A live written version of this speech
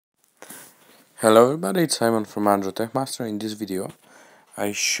Hello everybody, it's Simon from Android Tech Master. In this video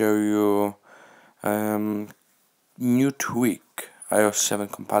I show you new tweak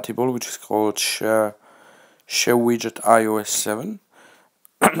iOS7 compatible, which is called Share Widget iOS7.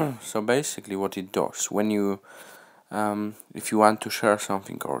 So basically what it does, when you if you want to share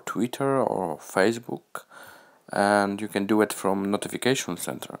something or Twitter or Facebook, and you can do it from notification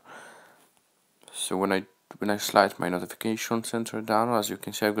center. So when I slide my notification center down, as you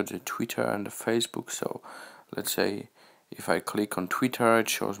can see, I've got the Twitter and the Facebook. So let's say if I click on Twitter, it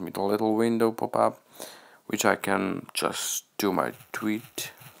shows me the little window pop up, which I can just do my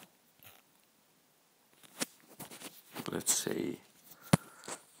tweet. Let's say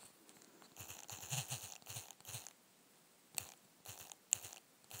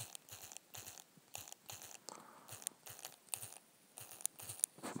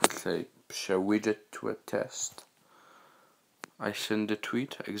share widget to a test. I send the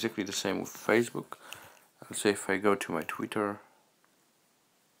tweet, exactly the same with Facebook. And say if I go to my Twitter,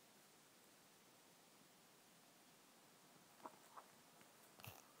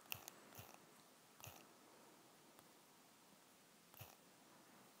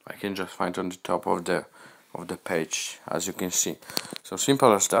 I can just find on the top of the page, as you can see. So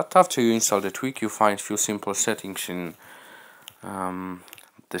simple as that. After you install the tweak, you find few simple settings in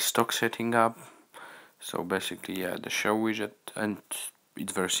the stock setting app. So basically, yeah, the share widget, and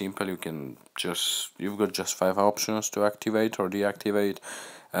it's very simple. You've got just 5 options to activate or deactivate.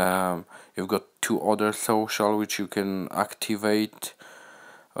 You've got 2 other social which you can activate.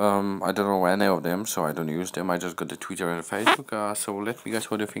 I don't know any of them, so I don't use them. I just got the Twitter and Facebook. So let me guess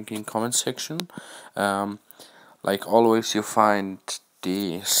what you think in comment section. Like always, you find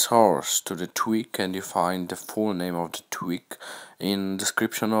the source to the tweak, and you find the full name of the tweak in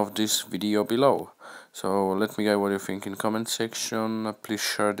description of this video below. So let me know what you think in comment section. Please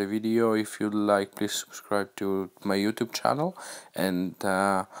share the video if you like. Please subscribe to my YouTube channel, and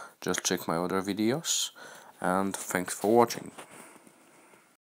just check my other videos. And thanks for watching.